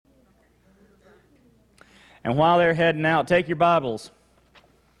And while they're heading out, take your Bibles.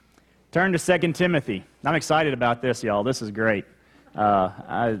 Turn to 2 Timothy. I'm excited about this, y'all. This is great.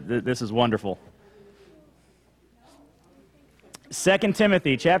 This is wonderful. 2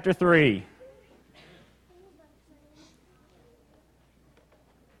 Timothy chapter 3.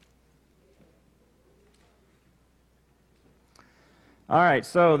 All right,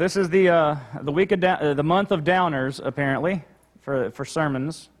 so this is the week of the month of downers, apparently, for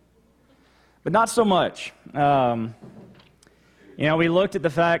sermons, but not so much. We looked at the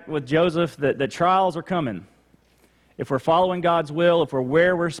fact with Joseph that trials are coming. If we're following God's will, if we're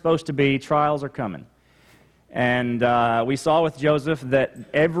where we're supposed to be, trials are coming. And we saw with Joseph that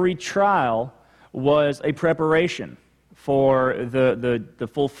every trial was a preparation for the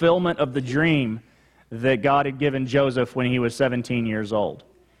fulfillment of the dream that God had given Joseph when he was 17 years old.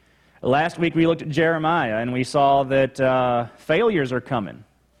 Last week we looked at Jeremiah, and we saw that failures are coming,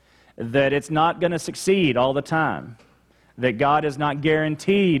 that it's not going to succeed all the time, that God is not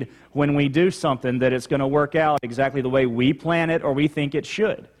guaranteed when we do something that it's going to work out exactly the way we plan it or we think it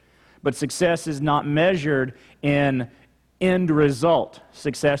should. But success is not measured in end result.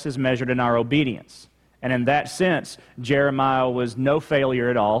 Success is measured in our obedience. And in that sense, Jeremiah was no failure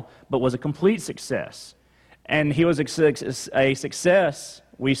at all, but was a complete success. And he was a success,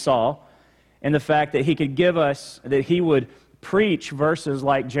 we saw, in the fact that he could give us, that he would preach verses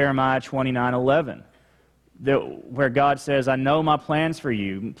like Jeremiah 29:11, where God says, I know my plans for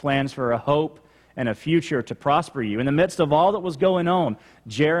you, plans for a hope and a future to prosper you. In the midst of all that was going on,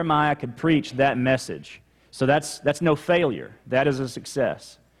 Jeremiah could preach that message. So that's no failure. That is a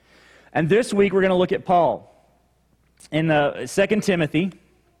success. And this week we're going to look at Paul. In 2 Timothy,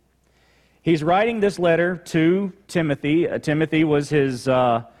 he's writing this letter to Timothy. Timothy was his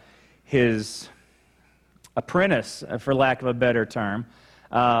apprentice, for lack of a better term.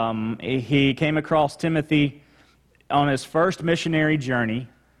 He came across Timothy on his first missionary journey.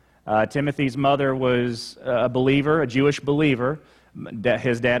 Timothy's mother was a believer, a Jewish believer.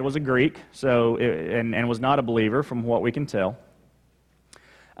 His dad was a Greek, and was not a believer from what we can tell.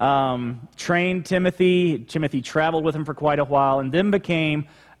 Trained Timothy. Timothy traveled with him for quite a while, and then became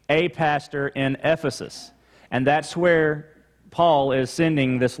a pastor in Ephesus. And that's where Paul is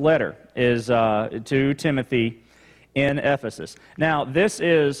sending this letter, is to Timothy in Ephesus. Now, this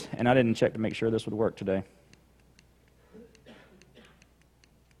is, and I didn't check to make sure this would work today.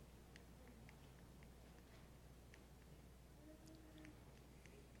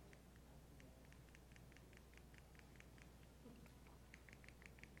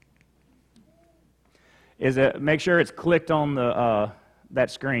 Make sure it's clicked on the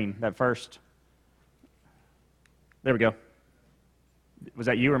that screen, that first. There we go. Was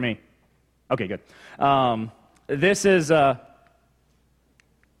that you or me? Okay, good. This is, it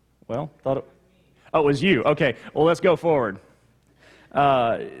was you. Okay, well, let's go forward.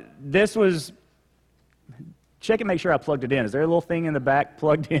 This was, check and make sure I plugged it in. Is there a little thing in the back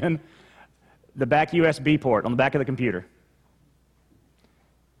plugged in? The back USB port on the back of the computer.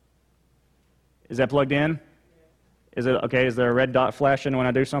 Is that plugged in? Is it okay? Is there a red dot flashing when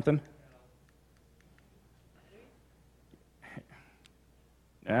I do something?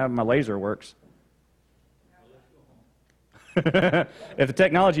 Yeah, my laser works. If the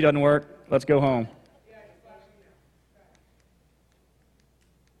technology doesn't work, let's go home.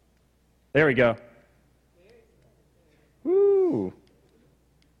 There we go. Woo.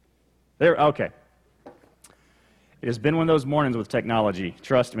 There. Okay. It has been one of those mornings with technology.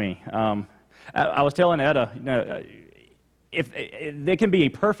 Trust me. I was telling Etta, if it can be a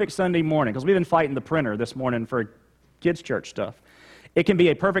perfect Sunday morning, because we've been fighting the printer this morning for kids' church stuff. It can be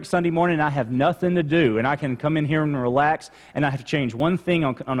a perfect Sunday morning, and I have nothing to do, and I can come in here and relax, and I have to change one thing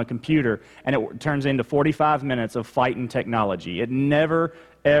on a computer, and it turns into 45 minutes of fighting technology. It never,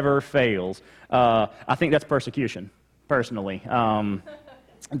 ever fails. I think that's persecution, personally,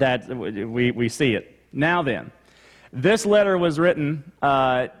 that we see it. Now then, this letter was written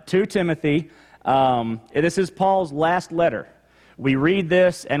to Timothy. This is Paul's last letter. We read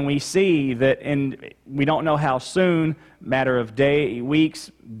this and we see that, we don't know how soon, matter of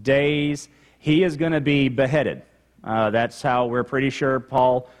weeks, days, he is going to be beheaded. That's how we're pretty sure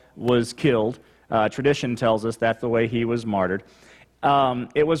Paul was killed. Tradition tells us that's the way he was martyred.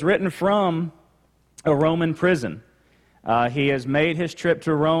 It was written from a Roman prison. He has made his trip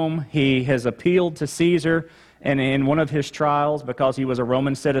to Rome. He has appealed to Caesar in one of his trials because he was a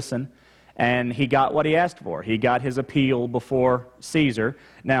Roman citizen. And he got what he asked for. He got his appeal before Caesar.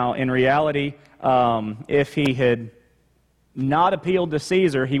 Now, in reality, if he had not appealed to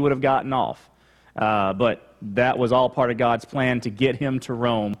Caesar, he would have gotten off. But that was all part of God's plan to get him to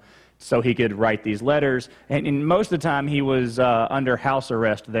Rome so he could write these letters. And most of the time he was under house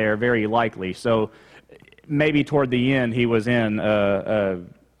arrest there, very likely. So maybe toward the end he was in a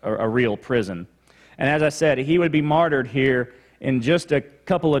real prison. And as I said, he would be martyred here in just a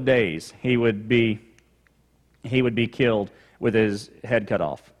couple of days. He would be killed with his head cut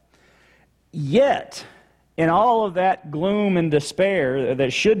off. Yet, in all of that gloom and despair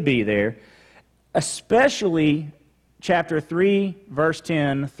that should be there, especially chapter 3, verse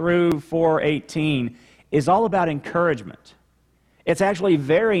 10 through 4:18, is all about encouragement. It's actually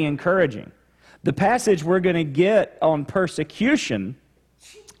very encouraging. The passage we're going to get on persecution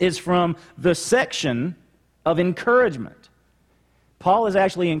is from the section of encouragement. Paul is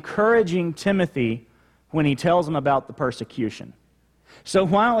actually encouraging Timothy when he tells him about the persecution. So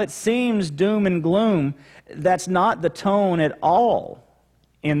while it seems doom and gloom, that's not the tone at all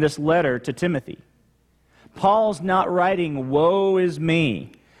in this letter to Timothy. Paul's not writing, woe is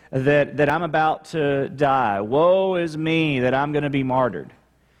me that I'm about to die. Woe is me that I'm going to be martyred.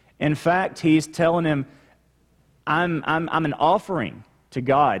 In fact, he's telling him, I'm an offering to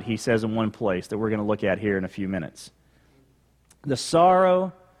God, he says in one place that we're going to look at here in a few minutes. The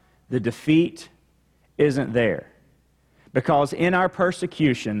sorrow, the defeat isn't there. Because in our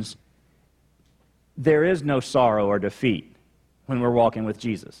persecutions, there is no sorrow or defeat when we're walking with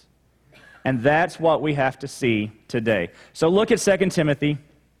Jesus. And that's what we have to see today. So look at 2 Timothy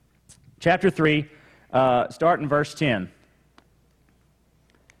chapter 3, start in verse 10. It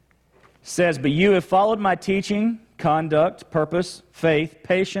says, "But you have followed my teaching, conduct, purpose, faith,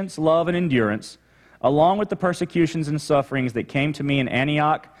 patience, love, and endurance, along with the persecutions and sufferings that came to me in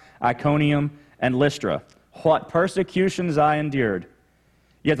Antioch, Iconium, and Lystra. What persecutions I endured!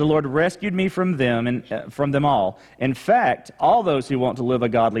 Yet the Lord rescued me from them and from them all. In fact, all those who want to live a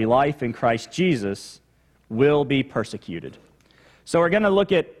godly life in Christ Jesus will be persecuted." So we're going to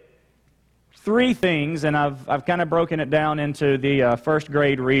look at three things, and I've kind of broken it down into the first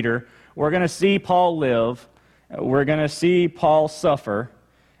grade reader. We're going to see Paul live, we're going to see Paul suffer,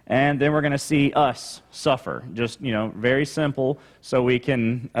 and then we're going to see us suffer. Just, very simple, so we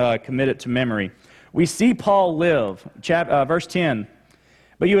can commit it to memory. We see Paul live. Verse 10.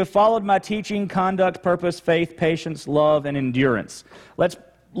 "But you have followed my teaching, conduct, purpose, faith, patience, love, and endurance." Let's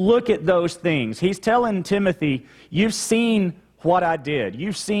look at those things. He's telling Timothy, you've seen what I did.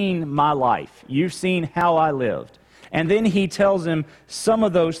 You've seen my life. You've seen how I lived. And then he tells him some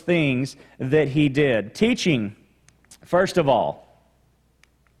of those things that he did. Teaching, first of all.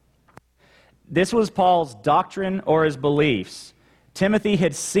 This was Paul's doctrine or his beliefs. Timothy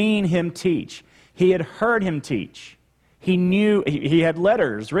had seen him teach. He had heard him teach. He knew, he had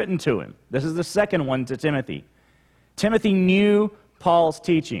letters written to him. This is the second one to Timothy. Timothy knew Paul's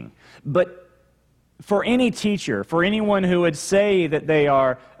teaching. But for any teacher, for anyone who would say that they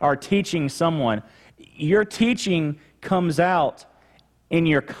are teaching someone, your teaching comes out in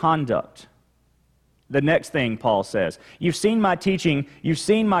your conduct. The next thing Paul says, you've seen my teaching, you've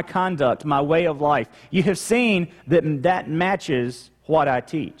seen my conduct, my way of life. You have seen that matches what I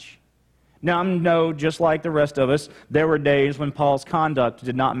teach. Now, I know, just like the rest of us, there were days when Paul's conduct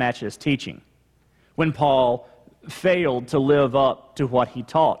did not match his teaching, when Paul failed to live up to what he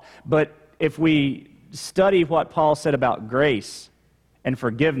taught. But if we study what Paul said about grace and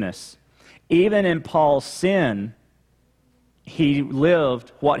forgiveness, even in Paul's sin, he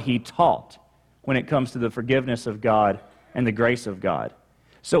lived what he taught when it comes to the forgiveness of God and the grace of God.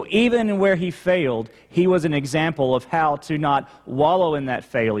 So even where he failed, he was an example of how to not wallow in that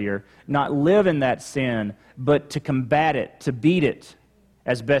failure, not live in that sin, but to combat it, to beat it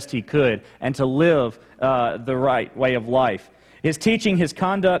as best he could, and to live the right way of life. His teaching, his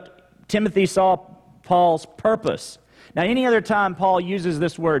conduct, Timothy saw Paul's purpose. Now, any other time Paul uses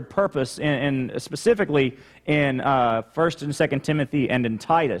this word purpose, specifically in 1 and 2 Timothy and in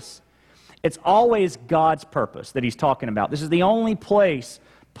Titus, it's always God's purpose that he's talking about. This is the only place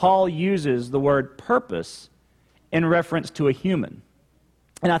Paul uses the word purpose in reference to a human.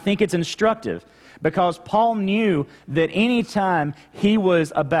 And I think it's instructive because Paul knew that any time he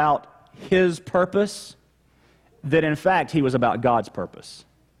was about his purpose, that in fact he was about God's purpose.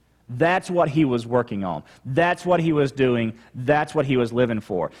 That's what he was working on. That's what he was doing. That's what he was living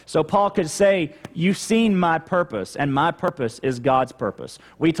for. So Paul could say, you've seen my purpose, and my purpose is God's purpose.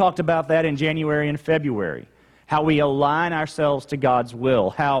 We talked about that in January and February, how we align ourselves to God's will,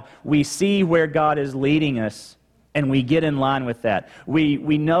 how we see where God is leading us, and we get in line with that. We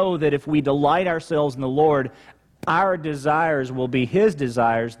know that if we delight ourselves in the Lord, our desires will be His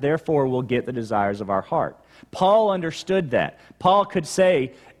desires, therefore we'll get the desires of our heart. Paul understood that. Paul could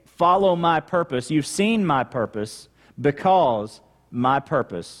say, follow my purpose. You've seen my purpose because my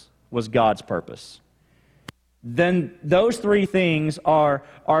purpose was God's purpose. Then those three things are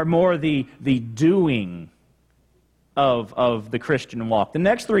more the doing of the Christian walk. The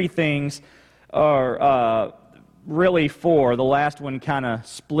next three things are really four. The last one kind of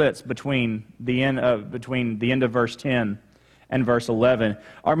splits between the end of verse 10 and verse 11,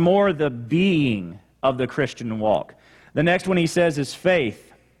 are more the being of the Christian walk. The next one he says is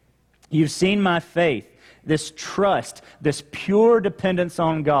faith. You've seen my faith, this trust, this pure dependence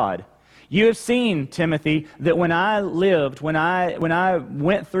on God. You have seen, Timothy, that when I lived, when I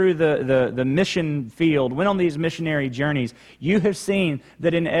went through the mission field, went on these missionary journeys, you have seen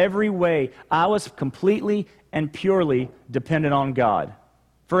that in every way I was completely and purely dependent on God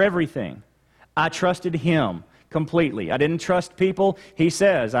for everything. I trusted Him completely. I didn't trust people. He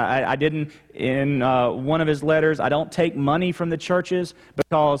says, I didn't, in one of his letters, I don't take money from the churches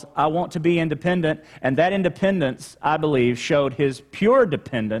because I want to be independent. And that independence, I believe, showed his pure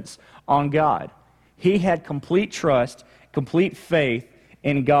dependence on God. He had complete trust, complete faith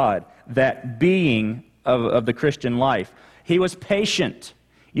in God, that being of the Christian life. He was patient.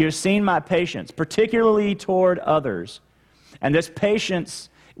 You've seen my patience, particularly toward others. And this patience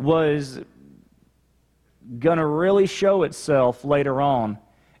was going to really show itself later on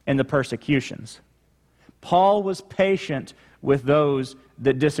in the persecutions. Paul was patient with those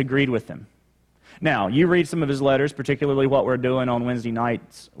that disagreed with him. Now, you read some of his letters, particularly what we're doing on Wednesday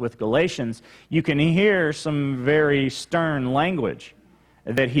nights with Galatians, you can hear some very stern language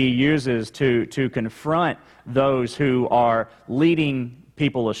that he uses to confront those who are leading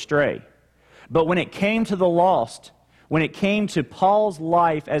people astray. But when it came to the lost, when it came to Paul's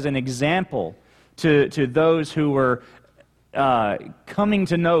life as an example to those who were coming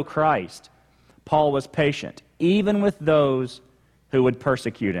to know Christ, Paul was patient, even with those who would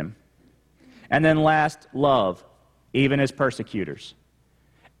persecute him. And then last, love, even as persecutors.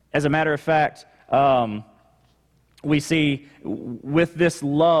 As a matter of fact, we see with this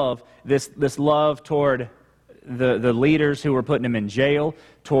love toward the leaders who were putting him in jail,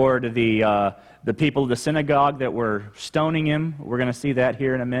 toward the people of the synagogue that were stoning him. We're going to see that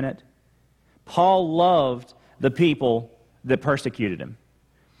here in a minute. Paul loved the people that persecuted him.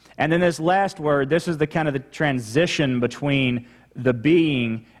 And then this last word, this is the kind of the transition between the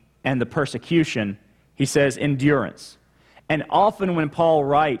being and the persecution. He says endurance. And often when Paul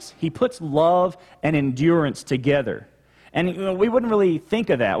writes, he puts love and endurance together. And we wouldn't really think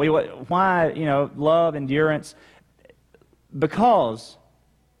of that. Why, love, endurance? Because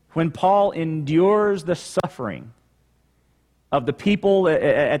when Paul endures the suffering of the people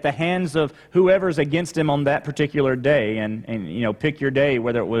at the hands of whoever's against him on that particular day, and pick your day,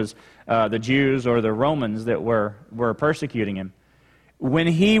 whether it was the Jews or the Romans that were persecuting him. When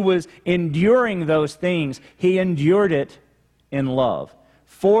he was enduring those things, he endured it in love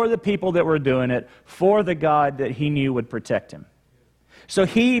for the people that were doing it, for the God that he knew would protect him. So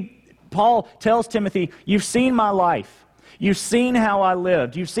Paul tells Timothy, you've seen my life. You've seen how I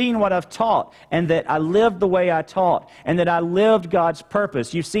lived. You've seen what I've taught, and that I lived the way I taught, and that I lived God's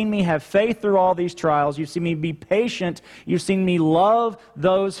purpose. You've seen me have faith through all these trials. You've seen me be patient. You've seen me love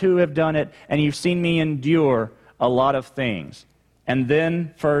those who have done it, and you've seen me endure a lot of things. And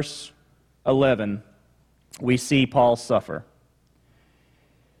then, verse 11, we see Paul suffer.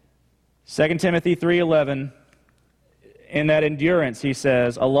 2 Timothy 3:11, in that endurance, he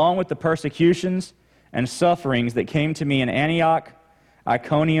says, along with the persecutions and sufferings that came to me in Antioch,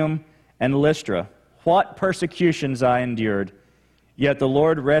 Iconium, and Lystra, what persecutions I endured, yet the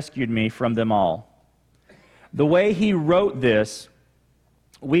Lord rescued me from them all. The way he wrote this,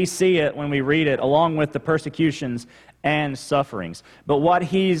 we see it when we read it, along with the persecutions and sufferings. But what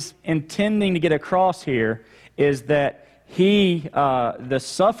he's intending to get across here is that the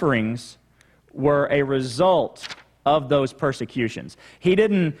sufferings were a result of those persecutions.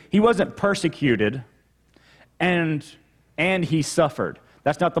 He wasn't persecuted and he suffered.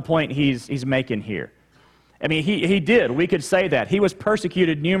 That's not the point he's making here. I mean, he did. We could say that. He was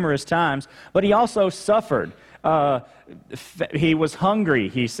persecuted numerous times, but he also suffered. He was hungry,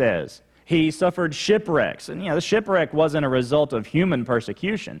 he says. He suffered shipwrecks. And, the shipwreck wasn't a result of human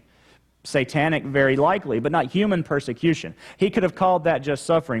persecution. Satanic, very likely, but not human persecution. He could have called that just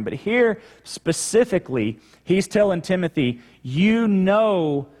suffering. But here, specifically, he's telling Timothy, you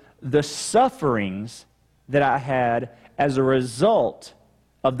know the sufferings that I had as a result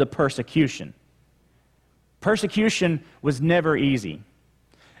of the persecution. Persecution was never easy.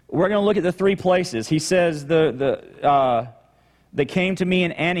 We're going to look at the three places. He says that came to me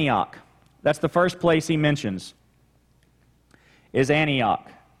in Antioch. That's the first place he mentions, is Antioch.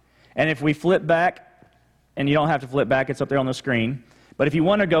 And if we flip back, and you don't have to flip back, it's up there on the screen, But if you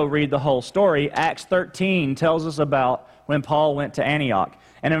want to go read the whole story, Acts 13 tells us about when Paul went to Antioch.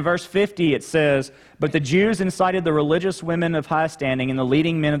 And in verse 50 it says, "But the Jews incited the religious women of high standing and the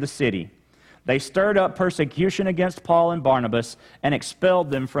leading men of the city. They stirred up persecution against Paul and Barnabas and expelled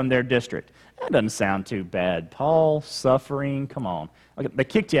them from their district." That doesn't sound too bad. Paul suffering, come on. They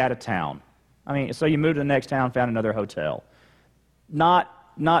kicked you out of town. I mean, so you moved to the next town, found another hotel.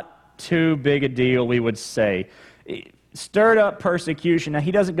 Not too big a deal, we would say. Stirred up persecution. Now,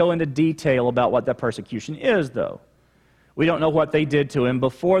 he doesn't go into detail about what that persecution is, though. We don't know what they did to him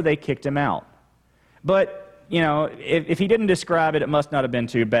before they kicked him out. But, you know, if he didn't describe it, it must not have been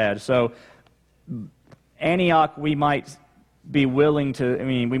too bad. So, Antioch, we might be willing to,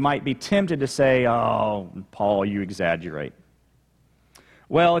 we might be tempted to say, "Oh, Paul, you exaggerate."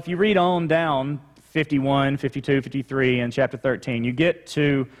 Well, if you read on down, 51, 52, 53, and chapter 13, you get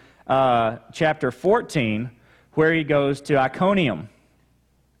to chapter 14, where he goes to Iconium.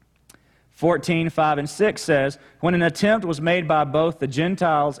 14, 5, and 6 says, "When an attempt was made by both the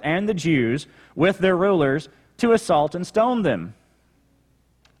Gentiles and the Jews with their rulers to assault and stone them.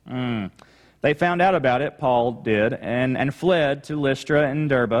 They found out about it," Paul did, and fled to Lystra and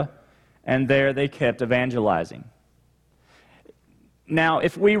Derbe, and there they kept evangelizing. Now,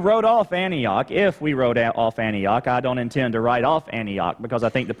 if we wrote off Antioch, I don't intend to write off Antioch, because I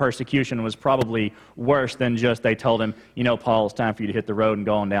think the persecution was probably worse than just they told him, "You know, Paul, it's time for you to hit the road and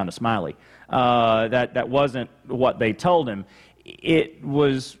go on down to Smiley." That wasn't what they told him. It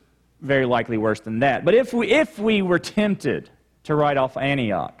was very likely worse than that. But if we were tempted to write off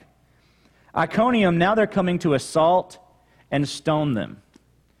Antioch, Iconium, now they're coming to assault and stone them.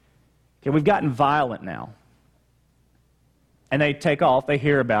 Okay, we've gotten violent now. And they take off, they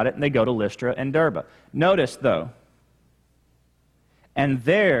hear about it, and they go to Lystra and Derbe. Notice, though, and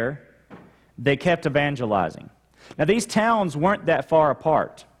there they kept evangelizing. Now, these towns weren't that far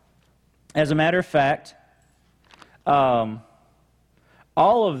apart. As a matter of fact, all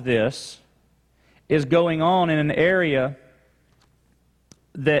of this is going on in an area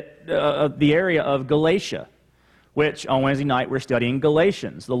that the area of Galatia, which on Wednesday night we're studying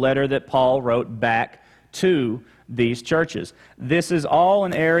Galatians, the letter that Paul wrote back to these churches. This is all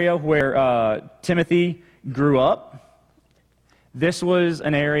an area where Timothy grew up. This was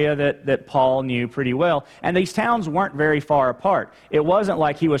an area that Paul knew pretty well. And these towns weren't very far apart. It wasn't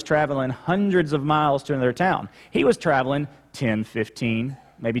like he was traveling hundreds of miles to another town. He was traveling 10, 15,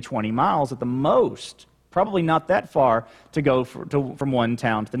 maybe 20 miles at the most. Probably not that far to go from one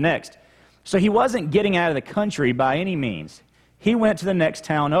town to the next. So he wasn't getting out of the country by any means. He went to the next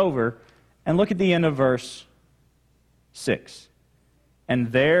town over, and look at the end of verse 6.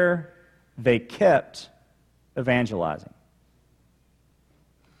 "And there they kept evangelizing."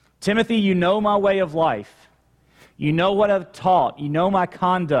 Timothy, you know my way of life. You know what I've taught. You know my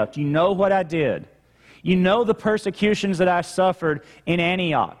conduct. You know what I did. You know the persecutions that I suffered in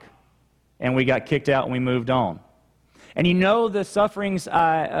Antioch. And we got kicked out and we moved on. And you know the sufferings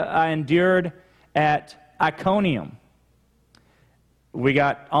I endured at Iconium. We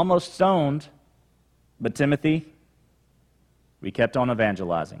got almost stoned, but Timothy, we kept on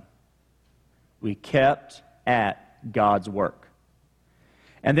evangelizing. We kept at God's work.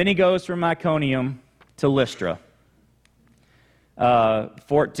 And then he goes from Iconium to Lystra.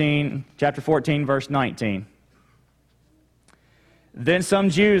 Chapter 14, verse 19. "Then some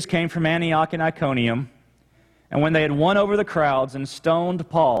Jews came from Antioch and Iconium, and when they had won over the crowds and stoned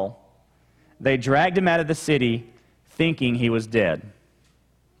Paul, they dragged him out of the city, thinking he was dead."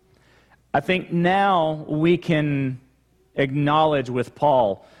 I think now we can acknowledge with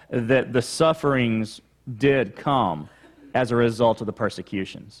Paul that the sufferings did come as a result of the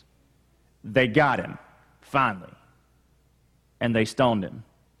persecutions. They got him, finally, and they stoned him,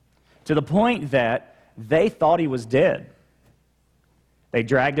 to the point that they thought he was dead. They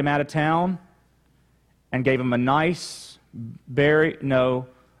dragged him out of town and gave him a nice no,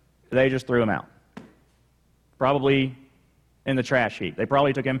 they just threw him out. Probably in the trash heap. They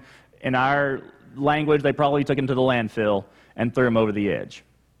probably took him, in our language, they probably took him to the landfill and threw him over the edge.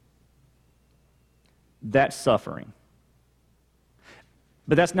 That's suffering.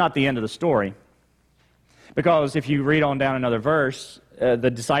 But that's not the end of the story. Because if you read on down another verse,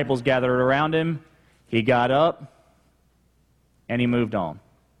 the disciples gathered around him, he got up, and he moved on.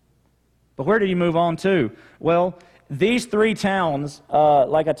 But where did he move on to? Well, these three towns,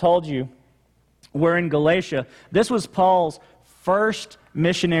 like I told you, were in Galatia. This was Paul's first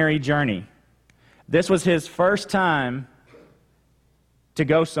missionary journey. This was his first time to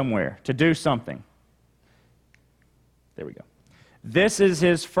go somewhere, to do something. There we go. This is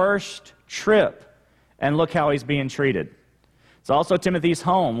his first trip, and look how he's being treated. It's also Timothy's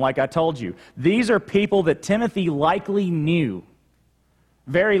home, like I told you. These are people that Timothy likely knew.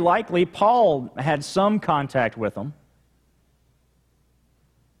 Very likely, Paul had some contact with them.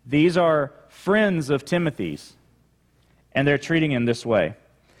 These are friends of Timothy's, and they're treating him this way.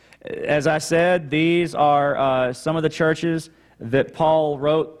 As I said, these are some of the churches that Paul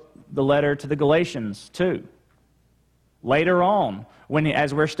wrote the letter to the Galatians to. Later on,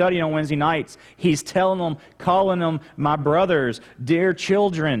 as we're studying on Wednesday nights, he's telling them, calling them my brothers, dear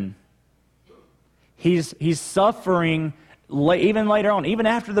children. He's suffering even later on, even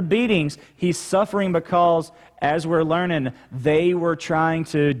after the beatings, he's suffering because, as we're learning, they were trying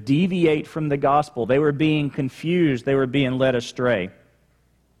to deviate from the gospel. They were being confused. They were being led astray.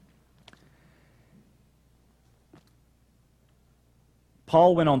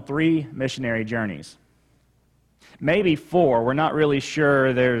 Paul went on 3 missionary journeys. Maybe 4. We're not really sure.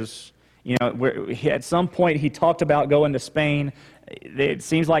 At some point he talked about going to Spain. It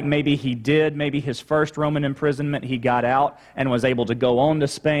seems like maybe he did. Maybe his first Roman imprisonment, he got out and was able to go on to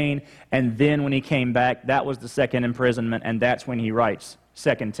Spain. And then when he came back, that was the second imprisonment, and that's when he writes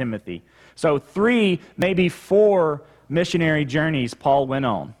 2 Timothy. So 3, maybe 4 missionary journeys Paul went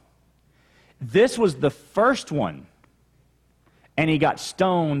on. This was the first one, and he got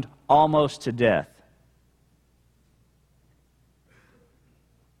stoned almost to death.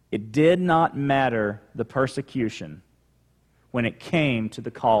 It did not matter the persecution when it came to the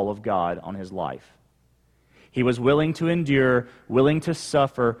call of God on his life. He was willing to endure, willing to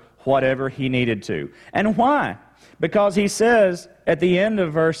suffer whatever he needed to. And why? Because he says at the end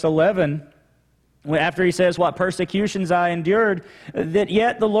of verse 11, after he says, what persecutions I endured, that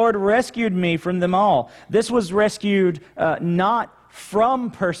yet the Lord rescued me from them all. This was rescued not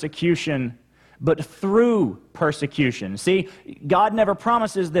from persecution, but through persecution. See, God never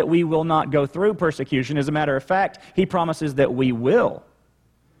promises that we will not go through persecution. As a matter of fact, he promises that we will.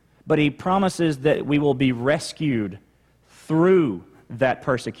 But he promises that we will be rescued through that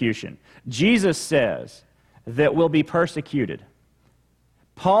persecution. Jesus says that we'll be persecuted.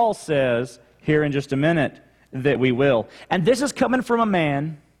 Paul says here in just a minute that we will. And this is coming from a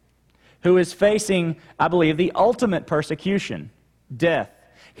man who is facing, I believe, the ultimate persecution, death.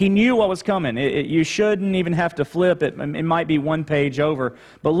 He knew what was coming. You shouldn't even have to flip it. It might be one page over.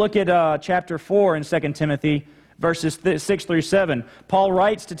 But look at chapter 4 in 2 Timothy, verses 6 through 7. Paul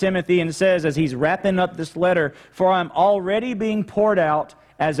writes to Timothy and says, as he's wrapping up this letter, "For I'm already being poured out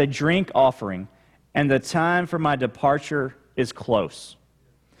as a drink offering, and the time for my departure is close.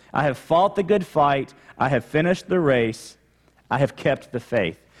 I have fought the good fight. I have finished the race. I have kept the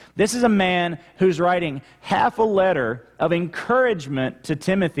faith." This is a man who's writing half a letter of encouragement to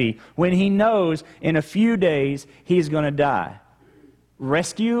Timothy when he knows in a few days he's going to die.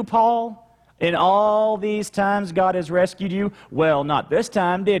 Rescue, Paul? In all these times God has rescued you? Well, not this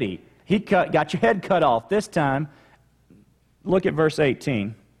time, did he? He got your head cut off this time. Look at verse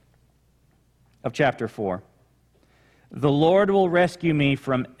 18 of chapter 4. "The Lord will rescue me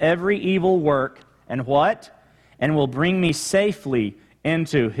from every evil work," and what? "And will bring me safely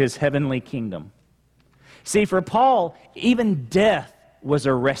into his heavenly kingdom." See, for Paul, even death was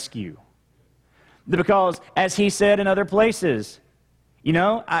a rescue. Because, as he said in other places,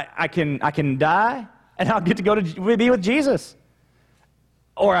 I can die and I'll get to go to be with Jesus.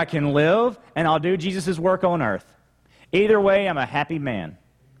 Or I can live and I'll do Jesus' work on earth. Either way, I'm a happy man.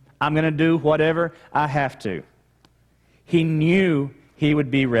 I'm going to do whatever I have to. He knew he would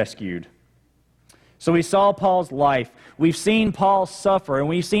be rescued. So we saw Paul's life. We've seen Paul suffer, and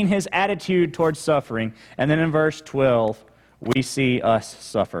we've seen his attitude towards suffering. And then in verse 12, we see us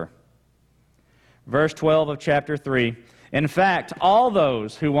suffer. Verse 12 of chapter 3, "In fact, all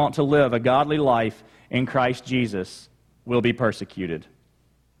those who want to live a godly life in Christ Jesus will be persecuted."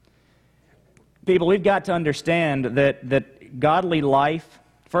 People, we've got to understand that godly life,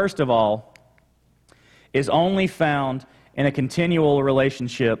 first of all, is only found in a continual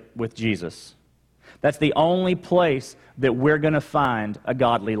relationship with Jesus. That's the only place that we're going to find a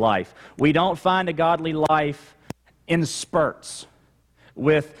godly life. We don't find a godly life in spurts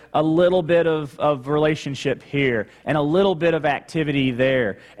with a little bit of relationship here and a little bit of activity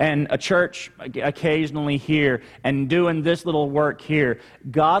there and a church occasionally here and doing this little work here.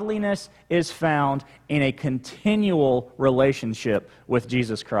 Godliness is found in a continual relationship with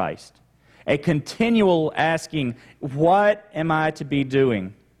Jesus Christ. A continual asking, what am I to be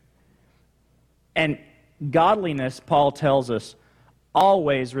doing? And godliness, Paul tells us,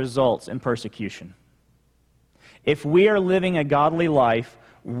 always results in persecution. If we are living a godly life,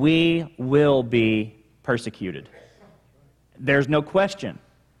 we will be persecuted. There's no question.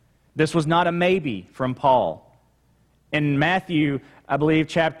 This was not a maybe from Paul. In Matthew, I believe,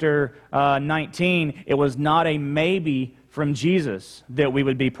 chapter 19, it was not a maybe from Jesus that we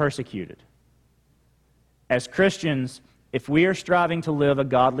would be persecuted. As Christians, if we are striving to live a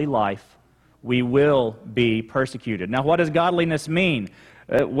godly life, we will be persecuted. Now, what does godliness mean?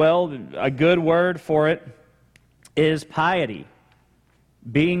 Well, a good word for it is piety,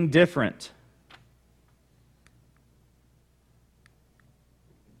 being different.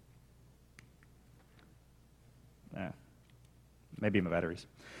 Maybe my batteries.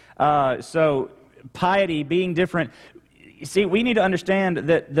 So, piety, being different. See, we need to understand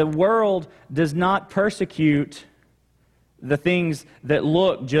that the world does not persecute the things that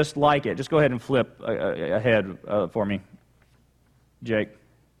look just like it. Just go ahead and flip ahead for me, Jake.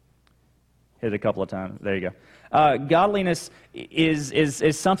 Hit it a couple of times. There you go. Godliness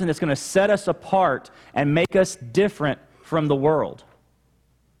is something that's going to set us apart and make us different from the world.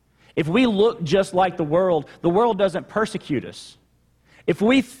 If we look just like the world doesn't persecute us. If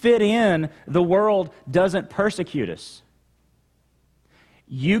we fit in, the world doesn't persecute us.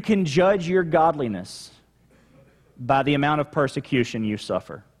 You can judge your godliness by the amount of persecution you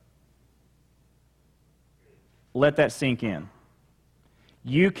suffer. Let that sink in.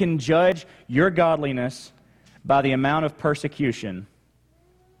 You can judge your godliness by the amount of persecution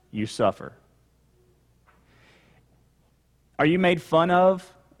you suffer. Are you made fun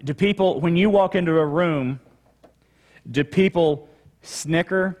of? Do people, when you walk into a room, do people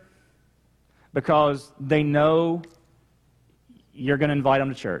snicker because they know you're going to invite them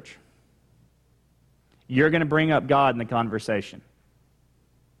to church? You're going to bring up God in the conversation.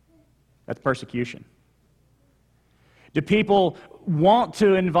 That's persecution. Do people want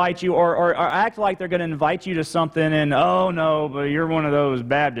to invite you or act like they're going to invite you to something and, oh no, but you're one of those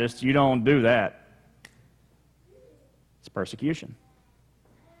Baptists, you don't do that? It's persecution.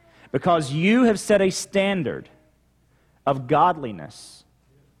 Because you have set a standard of godliness,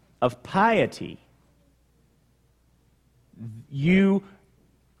 of piety, you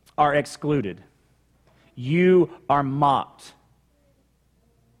are excluded. You are mocked.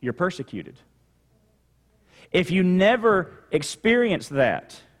 You're persecuted. If you never experience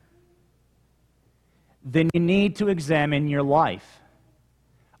that, then you need to examine your life.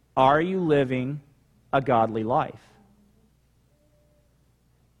 Are you living a godly life?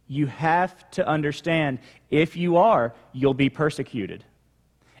 You have to understand, if you are, you'll be persecuted.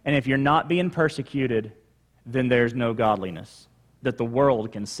 And if you're not being persecuted, then there's no godliness that the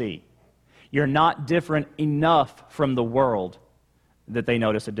world can see. You're not different enough from the world that they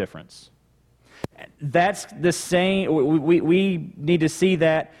notice a difference. That's the same, we need to see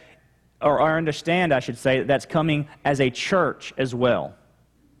that, or understand, I should say, that that's coming as a church as well.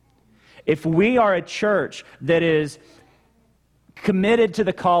 If we are a church that is committed to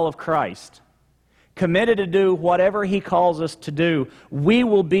the call of Christ, committed to do whatever He calls us to do, we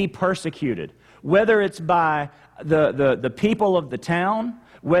will be persecuted. Whether it's by the people of the town,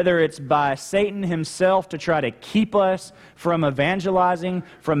 whether it's by Satan himself to try to keep us from evangelizing,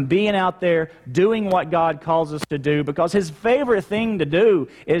 from being out there doing what God calls us to do, because his favorite thing to do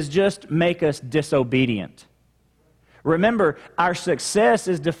is just make us disobedient. Remember, our success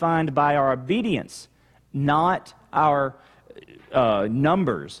is defined by our obedience, not our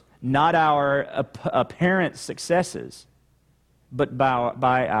numbers, not our apparent successes, but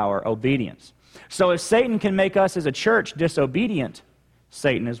by our obedience. So if Satan can make us as a church disobedient,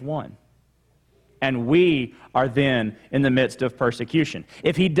 Satan is won. And we are then in the midst of persecution.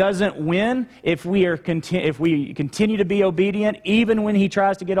 If he doesn't win, if we continue to be obedient, even when he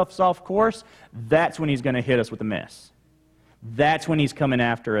tries to get us off course, that's when he's going to hit us with a mess. That's when he's coming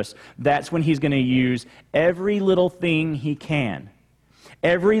after us. That's when he's going to use every little thing he can,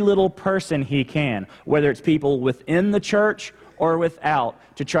 every little person he can, whether it's people within the church or without,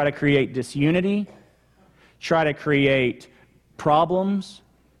 to try to create disunity, try to create problems,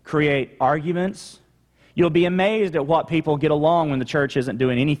 create arguments. You'll be amazed at what people get along when the church isn't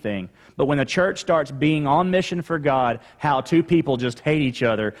doing anything. But when the church starts being on mission for God, how two people just hate each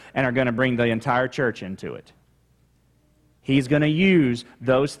other and are going to bring the entire church into it. He's going to use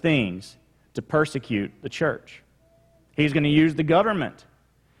those things to persecute the church. He's going to use the government.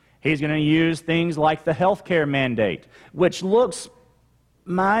 He's going to use things like the healthcare mandate, which looks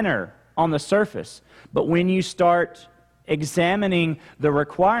minor on the surface. But when you start examining the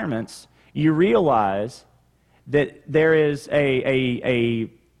requirements, you realize that there is a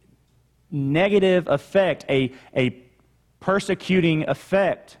negative effect, a persecuting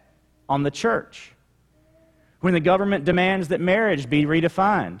effect on the church. When the government demands that marriage be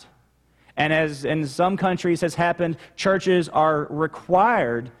redefined, and as in some countries has happened, churches are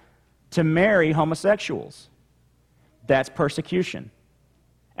required to marry homosexuals. That's persecution.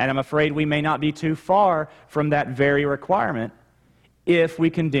 And I'm afraid we may not be too far from that very requirement if we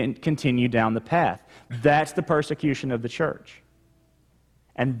continue down the path. That's the persecution of the church.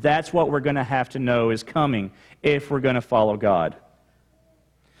 And that's what we're going to have to know is coming if we're going to follow God.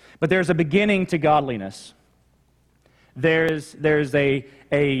 But there's a beginning to godliness. There's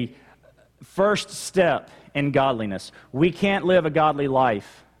a first step in godliness. We can't live a godly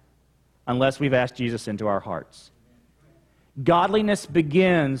life unless we've asked Jesus into our hearts. Godliness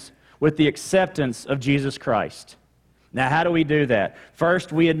begins with the acceptance of Jesus Christ. Now, how do we do that?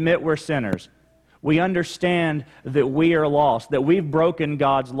 First, we admit we're sinners. We understand that we are lost, that we've broken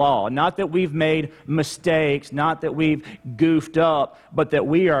God's law. Not that we've made mistakes, not that we've goofed up, but that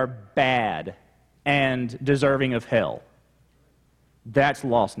we are bad and deserving of hell. That's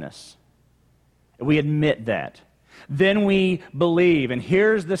lostness. We admit that. Then we believe, and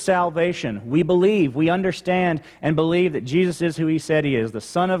here's the salvation. We believe, we understand and believe that Jesus is who He said He is, the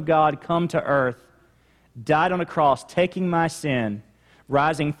Son of God come to earth, died on a cross, taking my sin,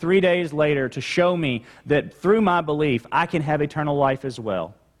 rising 3 days later to show me that through my belief, I can have eternal life as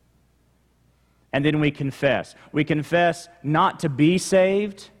well. And then we confess. We confess not to be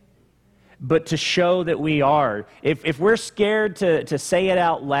saved, but to show that we are. If we're scared to say it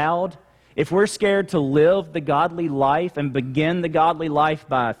out loud, if we're scared to live the godly life and begin the godly life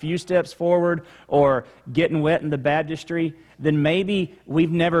by a few steps forward or getting wet in the baptistry, then maybe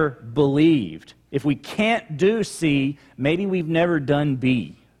we've never believed. If we can't do C, maybe we've never done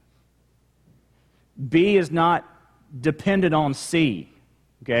B. B is not dependent on C,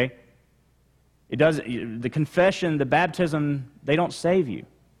 okay? It doesn't. The confession, the baptism, they don't save you.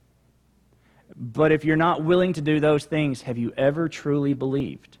 But if you're not willing to do those things, have you ever truly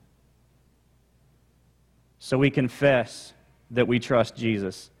believed? So we confess that we trust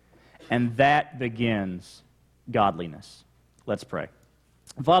Jesus, and that begins godliness. Let's pray.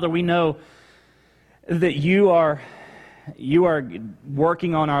 Father, we know that you are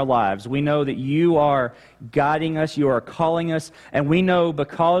working on our lives. We know that you are guiding us, you are calling us, and we know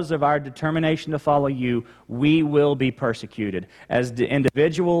because of our determination to follow you, we will be persecuted as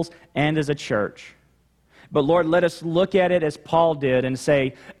individuals and as a church. But Lord, let us look at it as Paul did and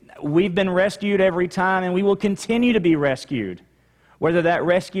say, we've been rescued every time, and we will continue to be rescued. Whether that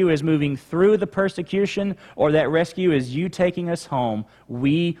rescue is moving through the persecution or that rescue is you taking us home,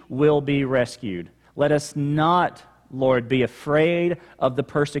 we will be rescued. Let us not, Lord, be afraid of the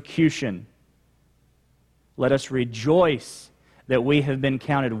persecution. Let us rejoice that we have been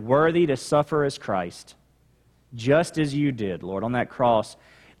counted worthy to suffer as Christ, just as you did, Lord, on that cross.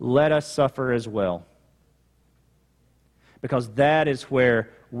 Let us suffer as well, because that is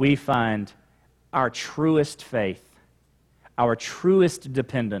where we find our truest faith, our truest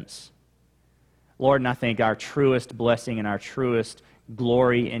dependence. Lord, and I think our truest blessing and our truest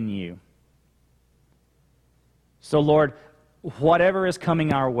glory in you. So, Lord, whatever is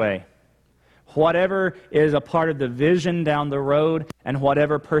coming our way, whatever is a part of the vision down the road, and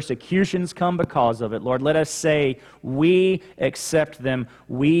whatever persecutions come because of it, Lord, let us say we accept them,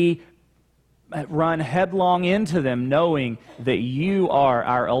 we run headlong into them, knowing that you are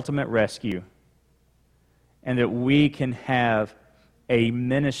our ultimate rescue, and that we can have a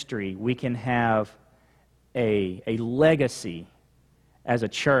ministry, we can have a legacy as a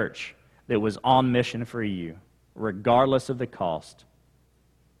church that was on mission for you, regardless of the cost.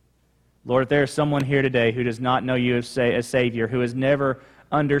 Lord, if there is someone here today who does not know you as Savior, who has never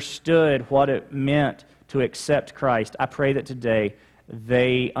understood what it meant to accept Christ, I pray that today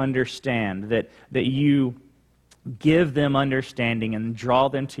they understand, that you give them understanding and draw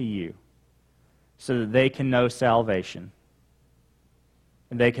them to you so that they can know salvation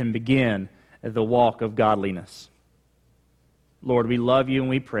and they can begin the walk of godliness. Lord, we love you and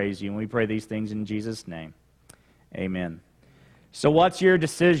we praise you, and we pray these things in Jesus' name. Amen. So what's your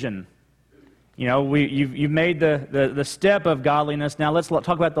decision? You know, you've made the step of godliness. Now let's talk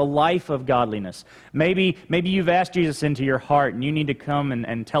about the life of godliness. Maybe you've asked Jesus into your heart, and you need to come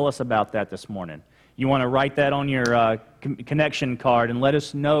and tell us about that this morning. You want to write that on your connection card and let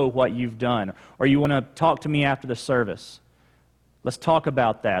us know what you've done. Or you want to talk to me after the service. Let's talk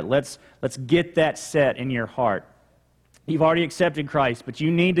about that. Let's get that set in your heart. You've already accepted Christ, but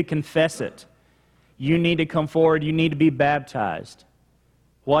you need to confess it. You need to come forward. You need to be baptized.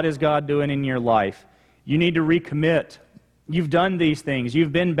 What is God doing in your life? You need to recommit. You've done these things.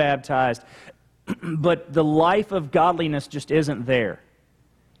 You've been baptized. But the life of godliness just isn't there.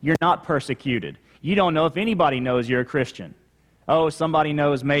 You're not persecuted. You don't know if anybody knows you're a Christian. Oh, somebody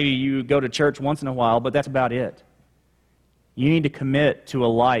knows maybe you go to church once in a while, but that's about it. You need to commit to a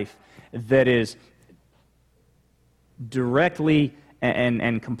life that is directly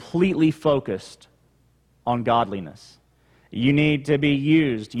and completely focused on godliness. You need to be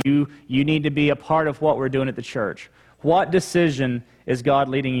used. You need to be a part of what we're doing at the church. What decision is God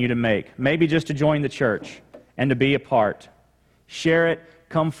leading you to make? Maybe just to join the church and to be a part. Share it.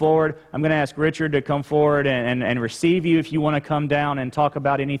 Come forward. I'm going to ask Richard to come forward and receive you if you want to come down and talk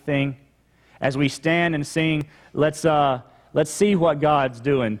about anything. As we stand and sing, let's see what God's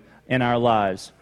doing in our lives.